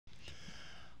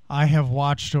I have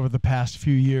watched over the past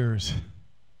few years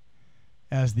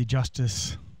as the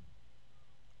justice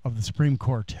of the Supreme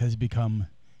Court has become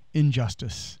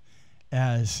injustice,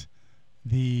 as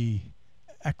the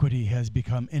equity has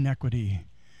become inequity,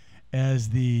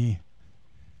 as the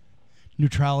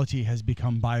neutrality has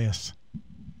become bias.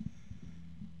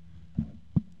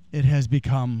 It has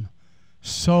become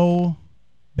so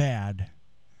bad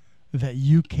that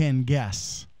you can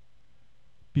guess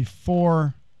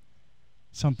before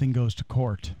something goes to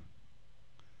court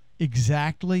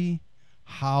exactly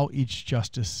how each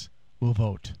justice will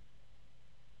vote.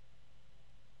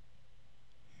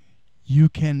 You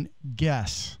can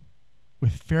guess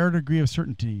with fair degree of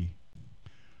certainty.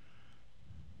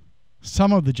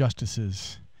 Some of the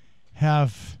justices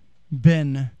have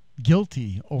been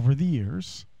guilty over the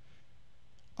years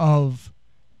of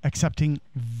accepting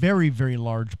very, very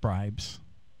large bribes.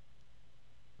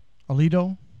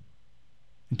 Alito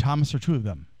and Thomas are two of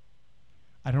them.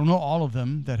 I don't know all of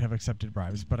them that have accepted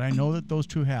bribes, but I know that those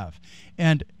two have.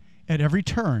 And at every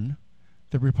turn,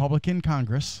 the Republican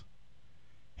Congress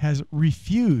has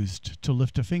refused to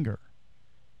lift a finger.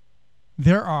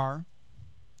 There are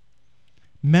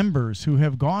members who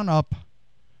have gone up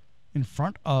in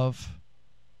front of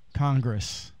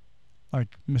Congress,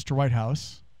 like Mr.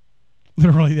 Whitehouse,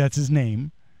 literally that's his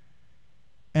name,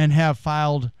 and have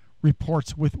filed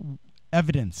reports with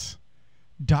evidence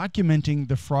documenting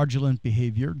the fraudulent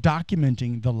behavior,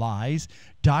 documenting the lies,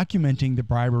 documenting the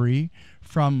bribery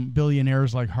from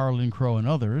billionaires like Harlan Crow and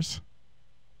others.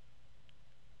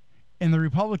 And the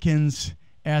Republicans,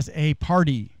 as a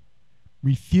party,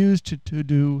 refused to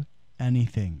do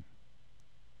anything.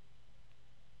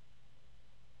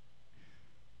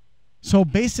 So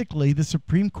basically, the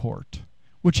Supreme Court,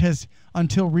 which has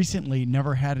until recently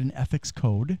never had an ethics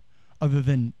code, other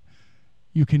than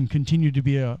you can continue to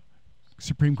be a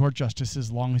Supreme Court justice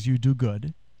as long as you do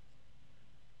good.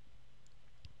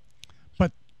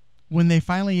 But when they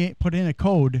finally put in a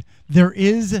code, there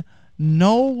is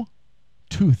no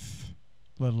tooth,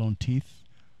 let alone teeth.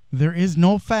 There is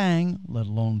no fang, let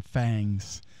alone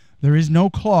fangs. There is no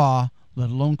claw,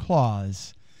 let alone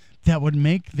claws, that would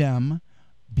make them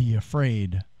be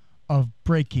afraid of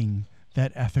breaking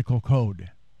that ethical code.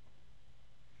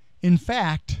 In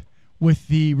fact, with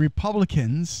the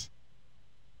Republicans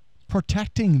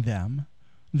protecting them,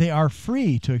 they are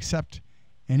free to accept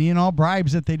any and all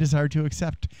bribes that they desire to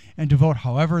accept and to vote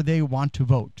however they want to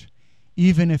vote,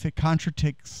 even if it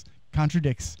contradicts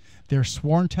their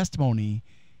sworn testimony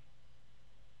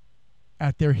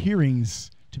at their hearings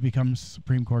to become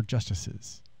Supreme Court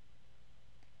justices.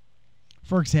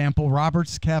 For example,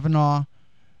 Roberts, Kavanaugh,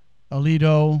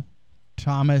 Alito,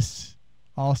 Thomas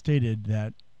all stated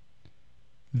that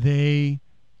they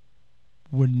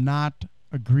would not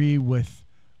agree with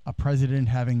a president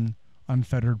having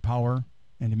unfettered power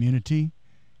and immunity.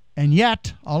 And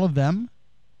yet, all of them,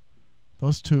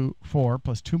 those two, 4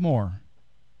 plus 2 more,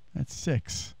 that's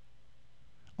 6,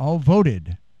 all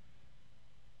voted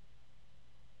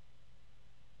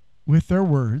with their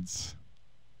words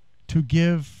to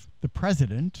give the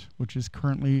president, which is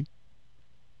currently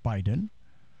Biden,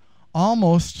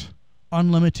 almost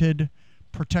unlimited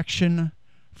protection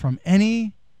from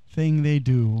anything they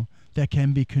do that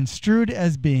can be construed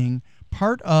as being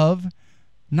part of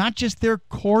not just their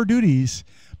core duties,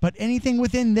 but anything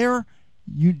within their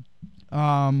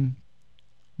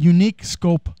unique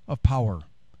scope of power.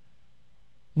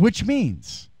 Which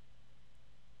means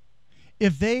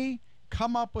if they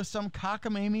come up with some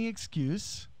cockamamie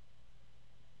excuse,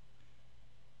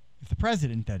 if the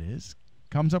president, that is,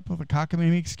 comes up with a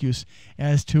cockamamie excuse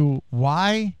as to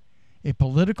why a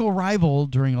political rival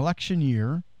during election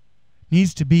year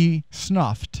needs to be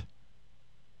snuffed,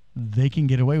 they can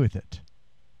get away with it.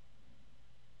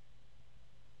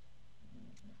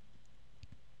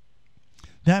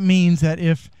 That means that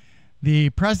if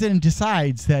the president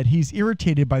decides that he's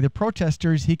irritated by the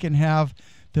protesters, he can have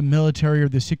the military or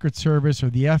the Secret Service or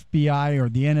the FBI or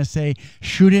the NSA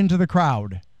shoot into the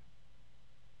crowd.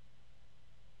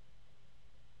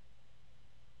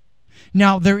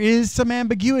 Now, there is some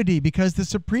ambiguity because the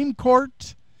Supreme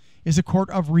Court is a court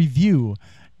of review,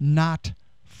 not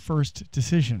first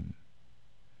decision.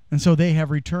 And so they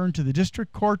have returned to the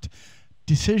district court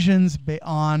decisions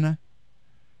on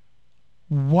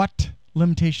what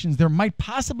limitations there might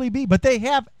possibly be, but they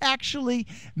have actually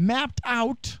mapped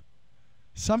out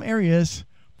some areas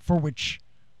for which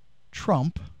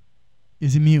Trump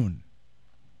is immune.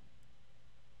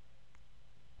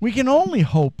 We can only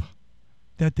hope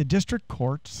that the district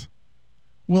courts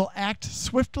will act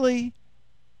swiftly,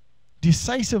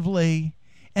 decisively,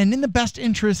 and in the best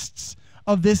interests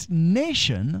of this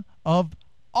nation, of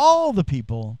all the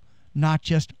people, not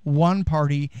just one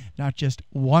party, not just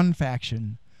one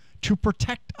faction, to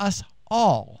protect us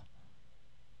all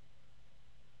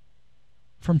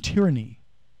from tyranny.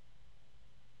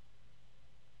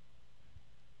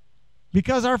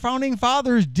 Because our founding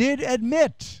fathers did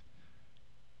admit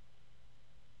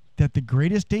that the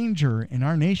greatest danger in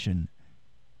our nation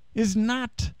is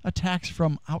not attacks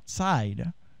from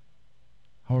outside,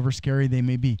 however scary they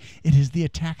may be. It is the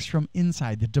attacks from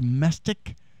inside, the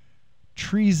domestic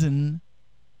treason,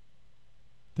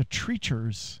 the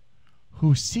Treachers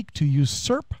who seek to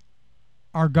usurp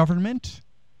our government,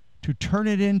 to turn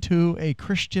it into a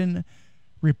Christian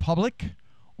republic,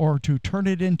 or to turn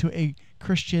it into a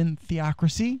Christian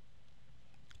theocracy,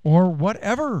 or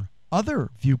whatever other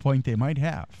viewpoint they might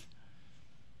have.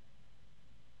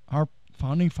 Our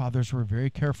founding fathers were very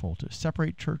careful to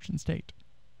separate church and state.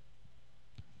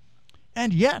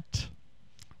 And yet,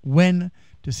 when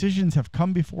decisions have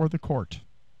come before the court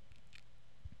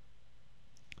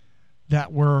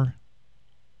that were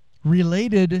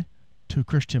related to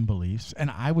Christian beliefs, and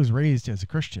I was raised as a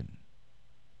Christian,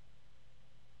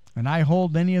 and I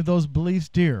hold many of those beliefs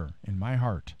dear in my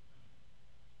heart,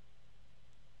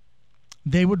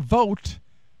 they would vote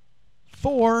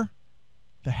for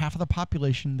the half of the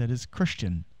population that is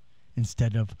Christian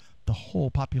instead of the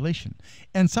whole population.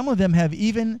 And some of them have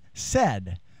even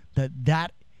said that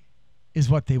that is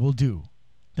what they will do,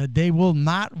 that they will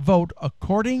not vote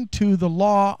according to the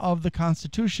law of the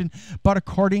Constitution, but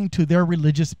according to their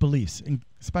religious beliefs,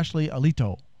 especially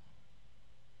Alito.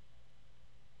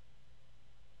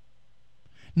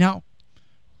 Now,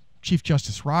 Chief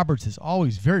Justice Roberts is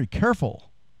always very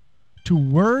careful to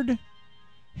word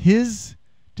his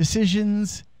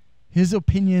decisions, his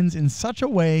opinions in such a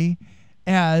way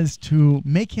as to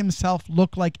make himself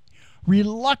look like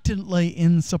reluctantly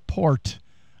in support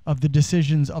of the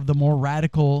decisions of the more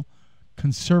radical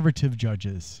conservative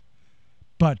judges.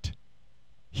 But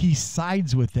he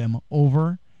sides with them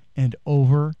over and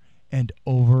over and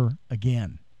over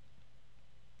again.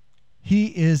 He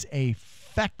is a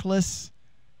feckless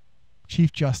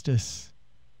Chief Justice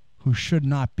who should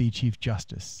not be Chief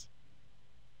Justice.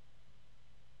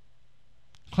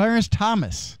 Clarence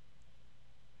Thomas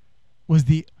was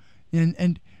the,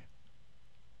 and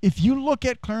if you look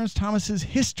at Clarence Thomas's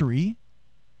history,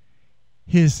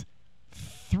 his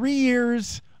 3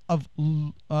 years of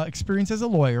experience as a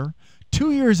lawyer,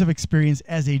 2 years of experience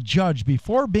as a judge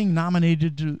before being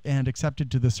nominated to and accepted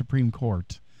to the Supreme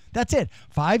Court. That's it.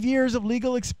 5 years of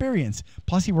legal experience.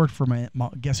 Plus he worked for,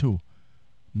 guess who?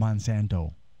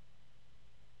 Monsanto.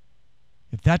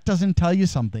 If that doesn't tell you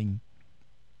something,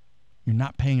 you're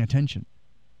not paying attention.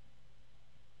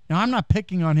 Now, I'm not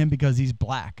picking on him because he's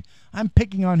black. I'm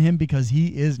picking on him because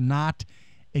he is not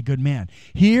a good man.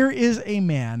 Here is a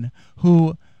man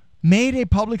who made a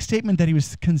public statement that he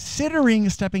was considering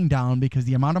stepping down because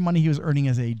the amount of money he was earning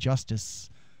as a justice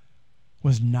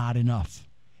was not enough.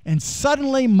 And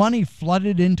suddenly money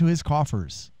flooded into his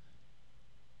coffers.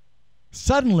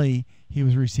 Suddenly he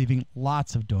was receiving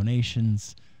lots of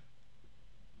donations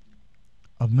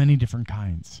of many different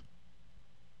kinds.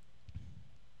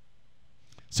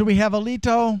 So we have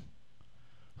Alito,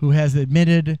 who has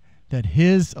admitted that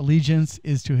his allegiance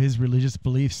is to his religious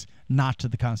beliefs, not to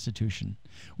the Constitution.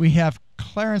 We have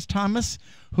Clarence Thomas,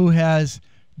 who has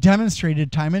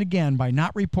demonstrated time and again by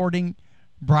not reporting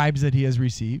bribes that he has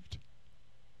received,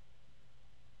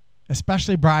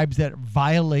 especially bribes that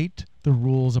violate the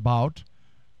rules about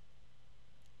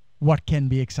what can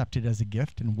be accepted as a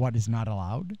gift and what is not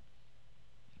allowed,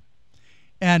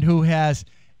 and who has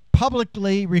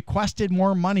publicly requested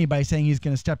more money by saying he's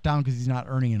going to step down because he's not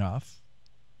earning enough,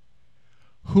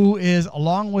 who is,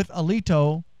 along with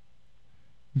Alito,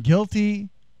 guilty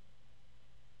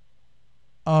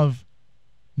of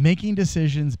making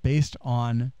decisions based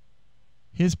on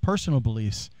his personal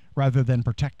beliefs rather than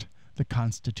protect the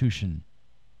Constitution.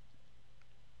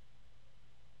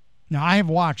 Now, I have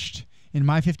watched in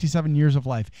my 57 years of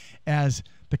life as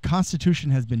the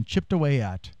Constitution has been chipped away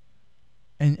at,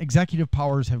 and executive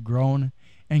powers have grown,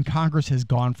 and Congress has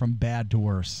gone from bad to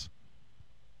worse.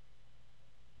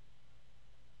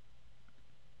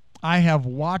 I have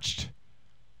watched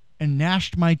and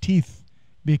gnashed my teeth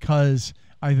because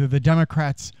either the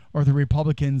Democrats or the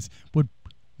Republicans would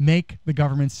make the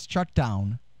government shut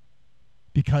down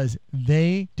because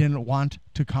they didn't want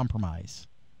to compromise.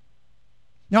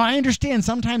 Now, I understand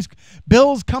sometimes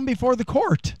bills come before the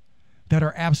court that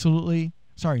are absolutely,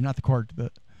 sorry, not the court, the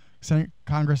Senate,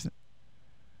 Congress,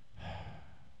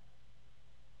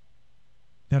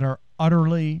 that are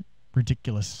utterly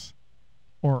ridiculous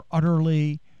or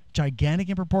utterly gigantic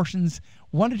in proportions.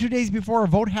 1 to 2 days before a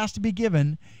vote has to be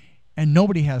given, and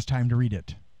nobody has time to read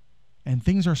it. And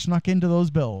things are snuck into those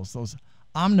bills, those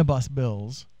omnibus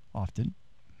bills often,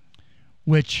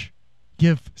 which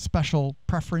give special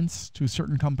preference to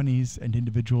certain companies and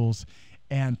individuals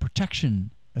and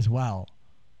protection as well.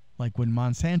 Like when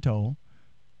Monsanto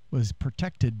was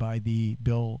protected by the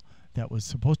bill that was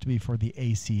supposed to be for the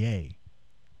ACA.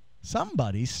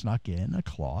 Somebody snuck in a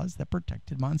clause that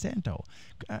protected Monsanto.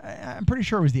 I'm pretty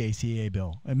sure it was the ACA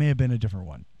bill. It may have been a different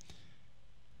one.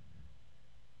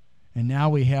 And now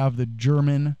we have the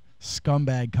German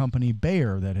scumbag company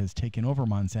Bayer that has taken over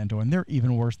Monsanto, and they're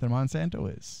even worse than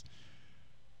Monsanto is,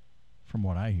 from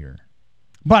what I hear.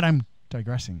 But I'm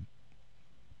digressing.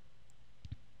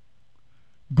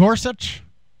 Gorsuch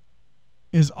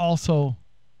is also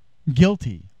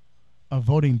guilty of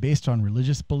voting based on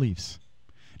religious beliefs.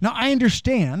 Now, I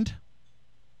understand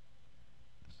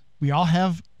we all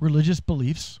have religious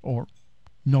beliefs or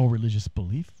no religious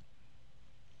belief.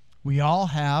 We all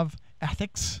have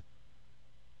ethics,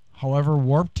 however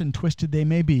warped and twisted they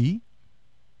may be.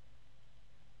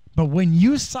 But when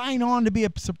you sign on to be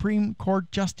a Supreme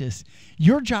Court justice,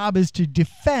 your job is to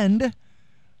defend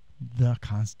the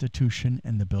Constitution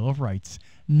and the Bill of Rights,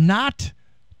 not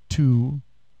to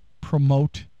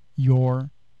promote your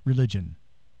religion,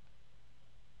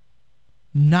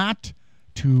 not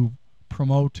to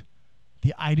promote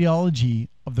the ideology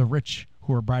of the rich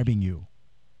who are bribing you,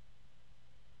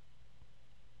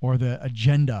 or the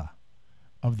agenda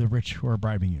of the rich who are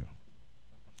bribing you.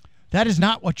 That is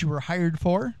not what you were hired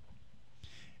for.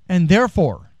 And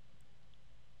therefore,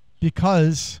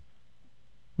 because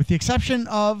with the exception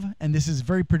of, and this is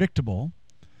very predictable,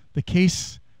 the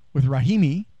case with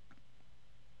Rahimi,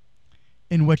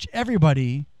 in which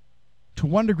everybody, to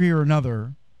one degree or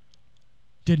another,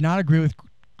 did not agree with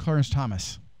Clarence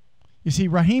Thomas. You see,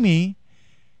 Rahimi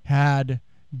had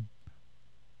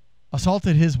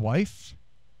assaulted his wife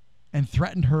and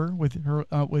threatened her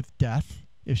with death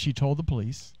if she told the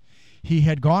police. He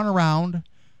had gone around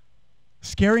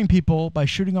scaring people by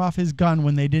shooting off his gun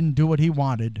when they didn't do what he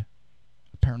wanted.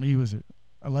 Apparently,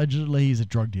 allegedly he's a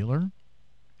drug dealer.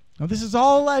 Now, this is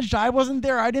all alleged. I wasn't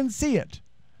there. I didn't see it.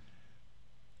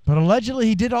 But allegedly,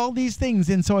 he did all these things,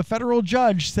 and so a federal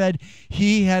judge said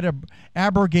he had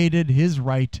abrogated his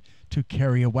right to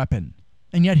carry a weapon.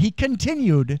 And yet he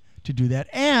continued to do that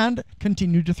and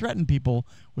continued to threaten people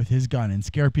with his gun and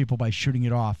scare people by shooting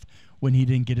it off when he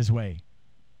didn't get his way.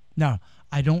 Now,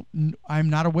 I'm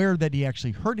not aware that he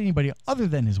actually hurt anybody other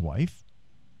than his wife.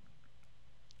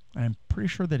 I'm pretty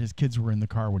sure that his kids were in the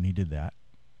car when he did that.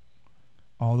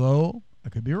 Although, I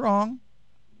could be wrong.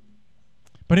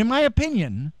 But in my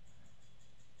opinion,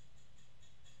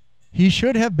 he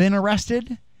should have been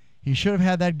arrested. He should have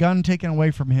had that gun taken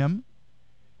away from him.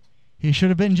 He should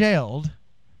have been jailed.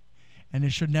 And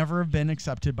it should never have been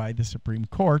accepted by the Supreme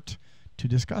Court to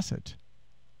discuss it.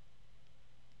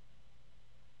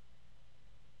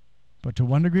 But to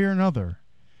one degree or another,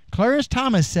 Clarence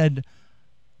Thomas said,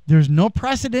 there's no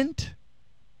precedent.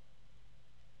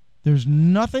 There's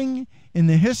nothing in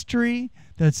the history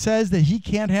that says that he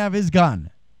can't have his gun.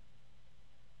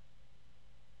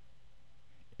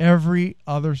 Every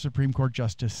other Supreme Court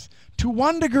justice, to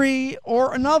one degree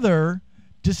or another,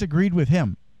 disagreed with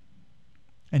him.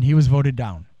 And he was voted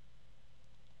down.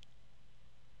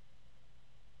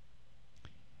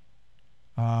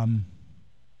 And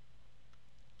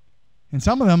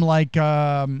some of them, like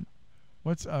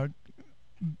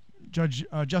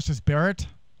Justice Barrett,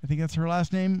 I think that's her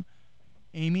last name,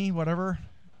 Amy, whatever.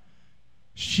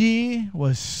 She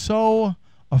was so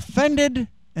offended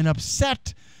and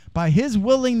upset by his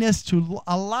willingness to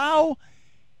allow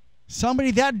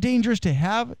somebody that dangerous to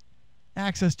have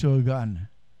access to a gun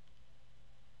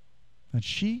that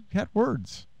she had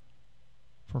words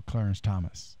for Clarence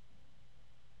Thomas.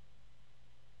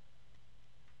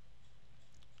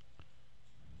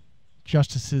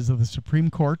 Justices of the Supreme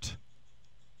Court,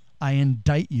 I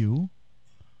indict you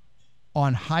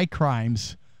on high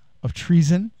crimes of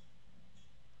treason,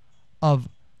 of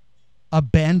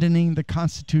abandoning the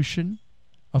Constitution,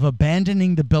 of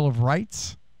abandoning the Bill of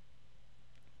Rights,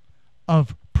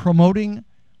 of promoting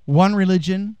one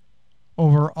religion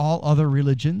over all other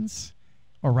religions,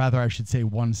 or rather I should say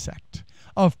one sect,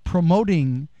 of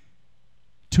promoting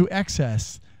to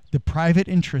excess the private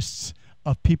interests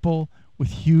of people with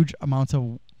huge amounts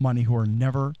of money who are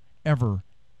never, ever,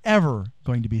 ever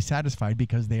going to be satisfied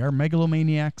because they are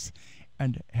megalomaniacs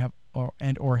and have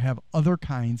other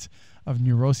kinds of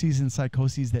neuroses and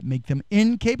psychoses that make them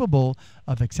incapable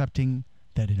of accepting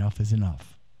that enough is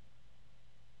enough.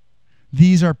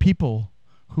 These are people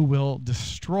who will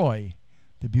destroy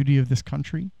the beauty of this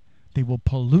country. They will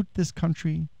pollute this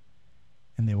country,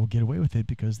 and they will get away with it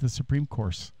because the Supreme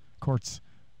Court's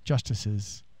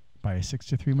justices, by a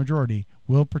 6-3 majority,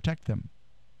 will protect them.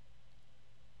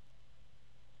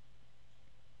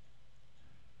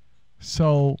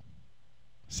 So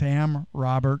Sam,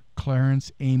 Robert,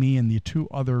 Clarence, Amy, and the 2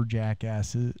 other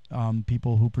jackasses,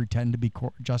 people who pretend to be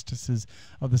justices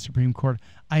of the Supreme Court,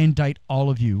 I indict all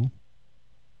of you.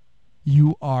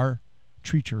 You are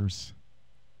treachers.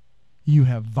 You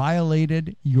have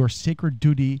violated your sacred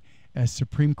duty as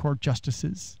Supreme Court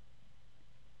justices.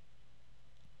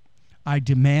 I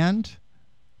demand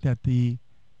that the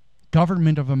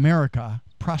government of America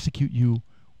prosecute you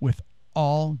with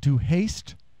all due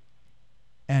haste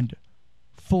and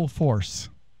full force,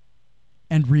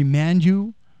 and remand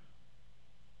you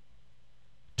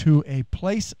to a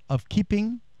place of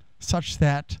keeping such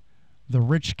that the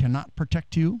rich cannot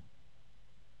protect you.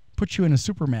 Put you in a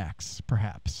supermax,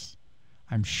 perhaps.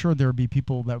 I'm sure there would be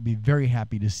people that would be very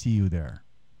happy to see you there.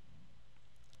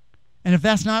 And if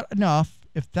that's not enough,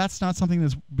 if that's not something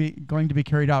that's going to be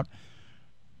carried out,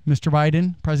 Mr.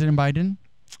 Biden, President Biden,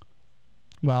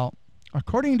 well,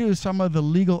 according to some of the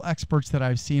legal experts that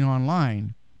I've seen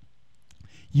online,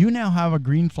 you now have a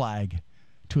green flag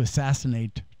to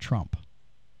assassinate Trump.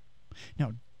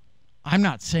 Now, I'm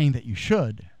not saying that you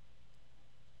should.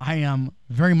 I am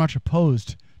very much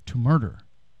opposed to murder.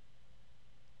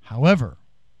 However,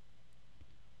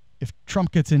 if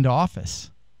Trump gets into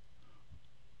office,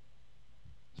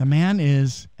 the man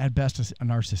is at best a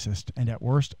narcissist and at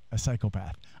worst a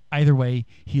psychopath. Either way,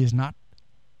 he is not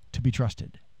to be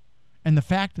trusted. And the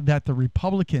fact that the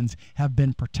Republicans have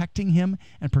been protecting him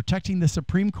and protecting the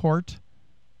Supreme Court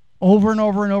over and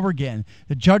over and over again,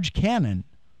 the Judge Cannon,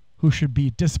 who should be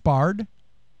disbarred,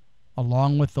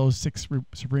 along with those 6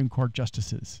 Supreme Court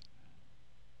justices,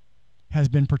 has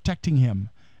been protecting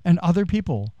him. And other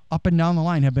people up and down the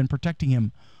line have been protecting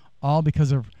him, all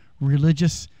because of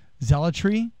religious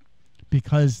zealotry,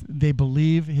 because they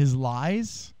believe his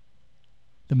lies.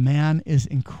 The man is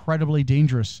incredibly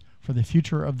dangerous for the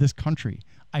future of this country.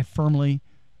 I firmly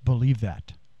believe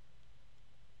that.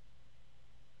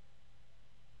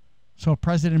 So,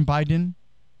 President Biden,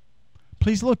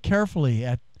 please look carefully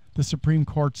at the Supreme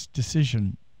Court's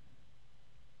decision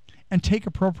and take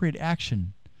appropriate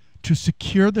action to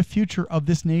secure the future of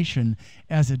this nation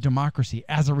as a democracy,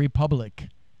 as a republic,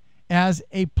 as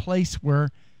a place where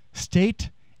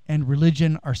state and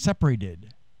religion are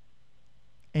separated,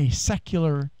 a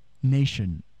secular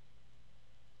nation.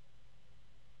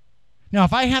 Now,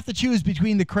 if I have to choose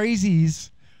between the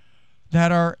crazies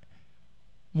that are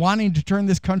wanting to turn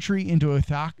this country into a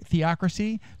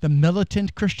theocracy, the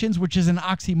militant Christians, which is an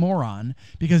oxymoron,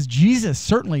 because Jesus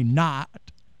certainly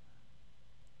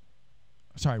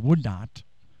would not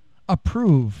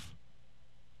approve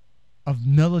of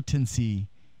militancy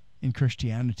in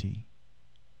Christianity.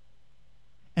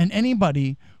 And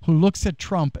anybody who looks at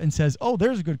Trump and says, oh,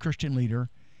 there's a good Christian leader,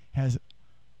 has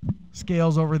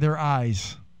scales over their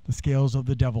eyes. The scales of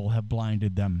the devil have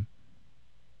blinded them.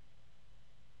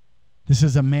 This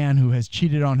is a man who has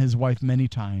cheated on his wife many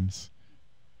times,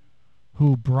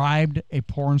 who bribed a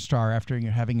porn star after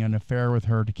having an affair with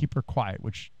her to keep her quiet,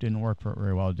 which didn't work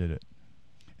very well, did it?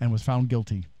 And was found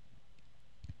guilty.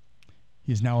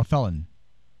 He is now a felon.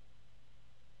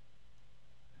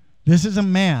 This is a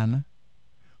man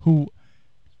who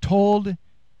told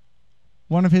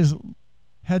one of his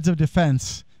heads of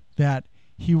defense that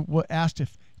he asked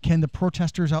if can the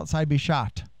protesters outside be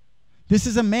shot. This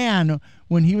is a man,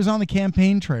 when he was on the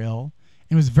campaign trail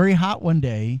and it was very hot one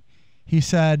day, he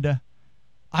said,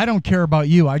 I don't care about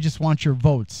you, I just want your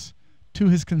votes, to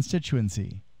his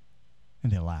constituency.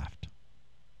 And they laughed.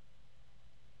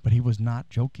 But he was not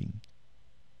joking.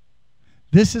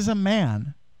 This is a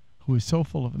man who is so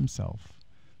full of himself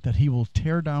that he will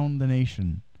tear down the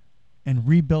nation and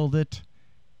rebuild it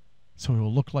so it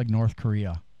will look like North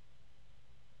Korea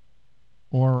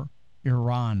or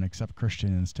Iran, except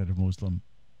Christian instead of Muslim.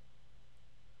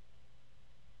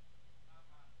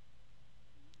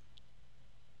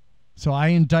 So I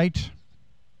indict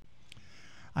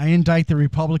the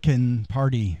Republican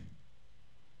Party.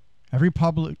 Every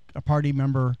party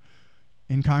member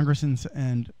in Congress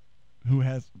and who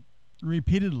has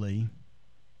repeatedly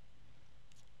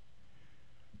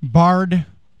barred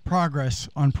progress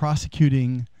on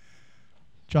prosecuting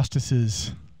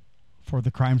justices for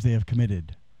the crimes they have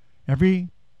committed. Every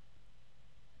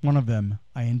one of them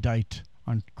I indict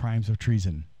on crimes of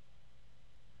treason.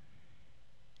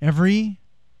 Every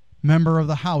member of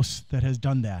the House that has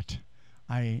done that,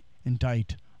 I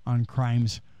indict on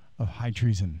crimes of high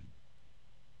treason.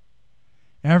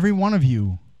 Every one of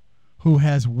you who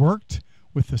has worked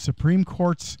with the Supreme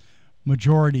Court's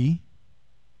majority,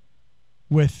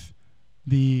 with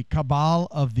the cabal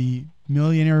of the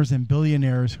millionaires and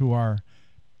billionaires who are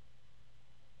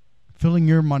filling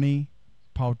your money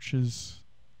pouches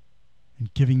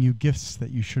and giving you gifts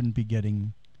that you shouldn't be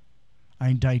getting, I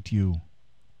indict you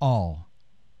all.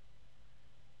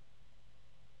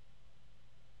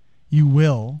 You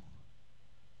will,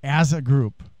 as a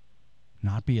group,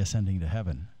 not be ascending to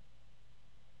heaven.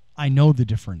 I know the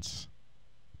difference.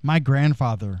 My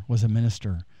grandfather was a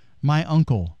minister. My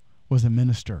uncle was a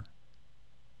minister.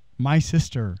 My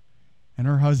sister and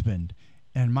her husband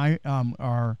and my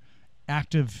are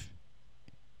active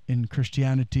in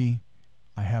Christianity.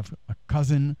 I have a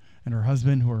cousin and her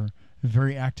husband who are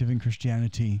very active in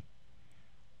Christianity.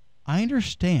 I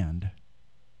understand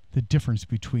the difference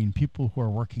between people who are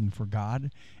working for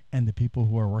God and the people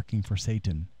who are working for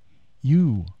Satan.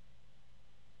 You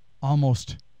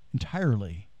almost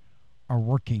entirely are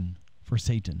working for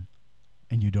Satan,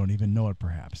 and you don't even know it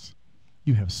perhaps.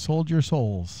 You have sold your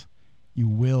souls. You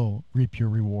will reap your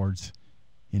rewards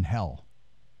in hell.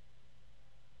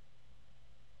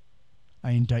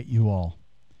 I indict you all.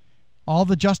 All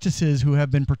the justices who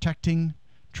have been protecting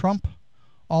Trump,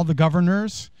 all the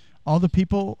governors, all the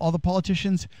people, all the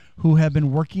politicians who have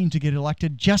been working to get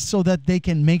elected just so that they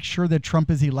can make sure that Trump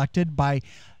is elected by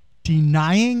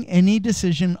denying any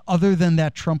decision other than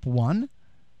that Trump won,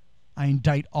 I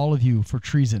indict all of you for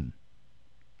treason.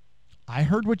 I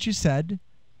heard what you said.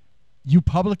 You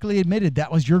publicly admitted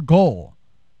that was your goal,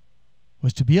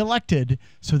 was to be elected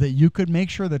so that you could make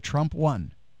sure that Trump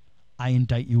won. I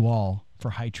indict you all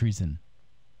for high treason.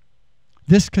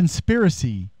 This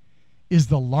conspiracy is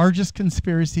the largest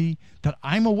conspiracy that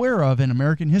I'm aware of in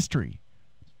American history.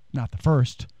 Not the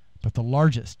first, but the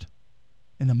largest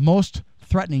and the most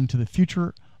threatening to the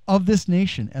future of this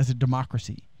nation as a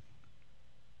democracy,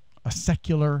 a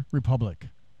secular republic.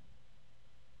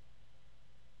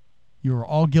 You are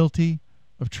all guilty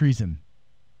of treason.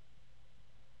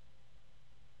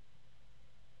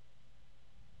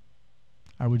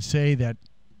 I would say that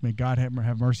may God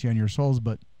have mercy on your souls,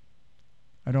 but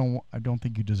I don't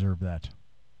think you deserve that.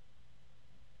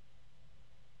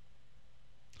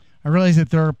 I realize that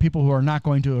there are people who are not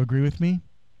going to agree with me.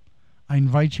 I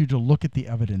invite you to look at the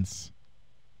evidence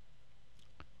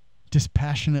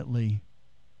dispassionately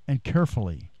and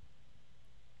carefully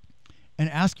and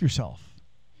ask yourself,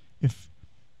 if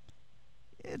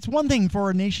it's one thing for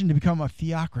a nation to become a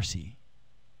theocracy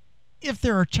if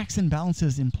there are checks and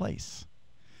balances in place,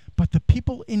 but the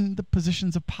people in the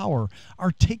positions of power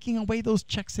are taking away those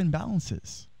checks and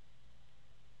balances.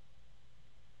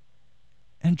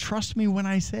 And trust me when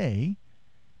I say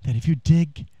that if you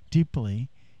dig deeply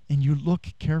and you look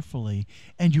carefully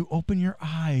and you open your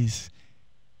eyes,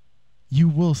 you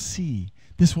will see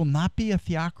this will not be a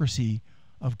theocracy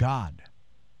of God.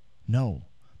 No,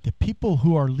 the people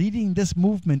who are leading this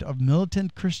movement of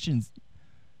militant Christians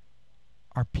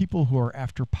are people who are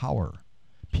after power,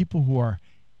 people who are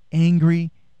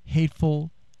angry,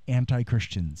 hateful,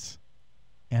 anti-Christians,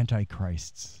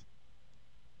 antichrists.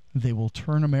 They will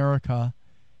turn America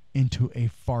into a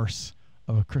farce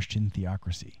of a Christian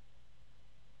theocracy.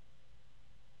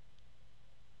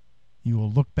 You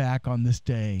will look back on this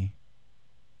day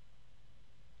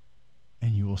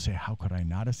and you will say, how could I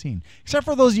not have seen? Except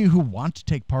for those of you who want to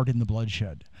take part in the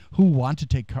bloodshed, who want to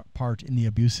take part in the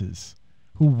abuses,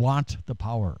 who want the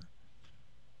power.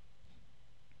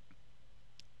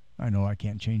 I know I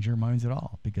can't change your minds at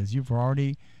all because you've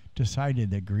already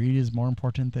decided that greed is more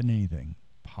important than anything.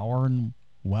 Power and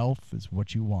wealth is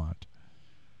what you want.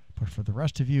 But for the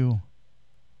rest of you,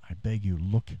 I beg you,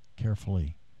 look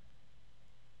carefully.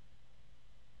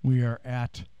 We are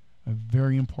at a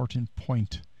very important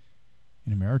point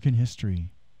in American history.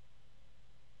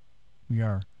 We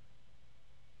are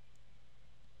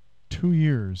 2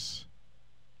 years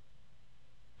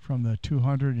from the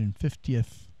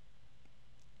 250th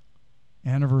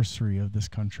anniversary of this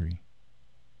country.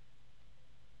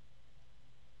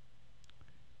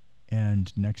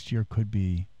 And next year could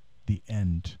be the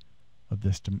end of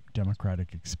this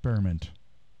democratic experiment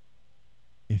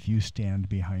if you stand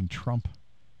behind Trump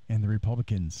and the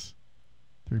Republicans.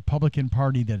 The Republican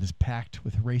Party that is packed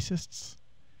with racists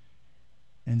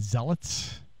and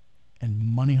zealots and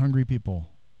money-hungry people.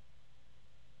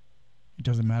 It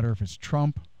doesn't matter if it's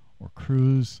Trump or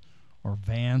Cruz or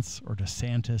Vance or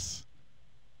DeSantis.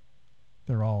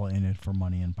 They're all in it for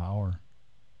money and power,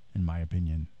 in my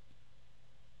opinion.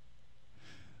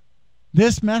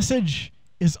 This message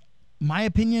is my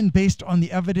opinion based on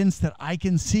the evidence that I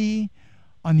can see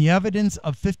on the evidence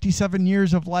of 57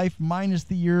 years of life minus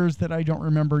the years that I don't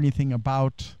remember anything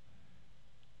about.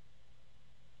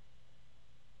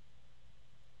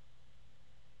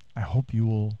 I hope you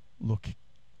will look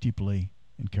deeply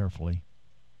and carefully.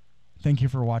 Thank you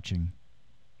for watching.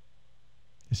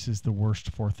 This is the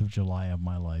worst 4th of July of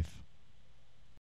my life.